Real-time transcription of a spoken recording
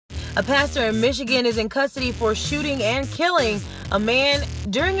A pastor in Michigan is in custody for shooting and killing a man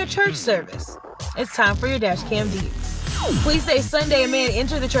during a church service. It's time for your Dash Cam Deets. Police say Sunday a man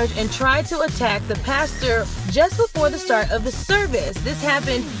entered the church and tried to attack the pastor just before the start of the service. This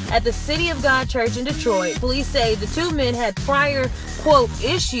happened at the City of God Church in Detroit. Police say the two men had prior, quote,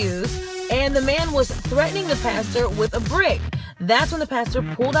 issues, and the man was threatening the pastor with a brick. That's when the pastor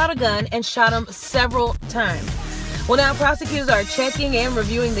pulled out a gun and shot him several times. Well, now prosecutors are checking and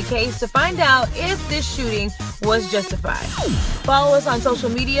reviewing the case to find out if this shooting was justified. Follow us on social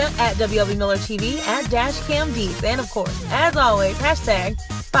media at WLB Miller TV, at DashCamDeets, and of course, as always, hashtag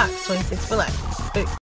Fox 26 for life. Peace.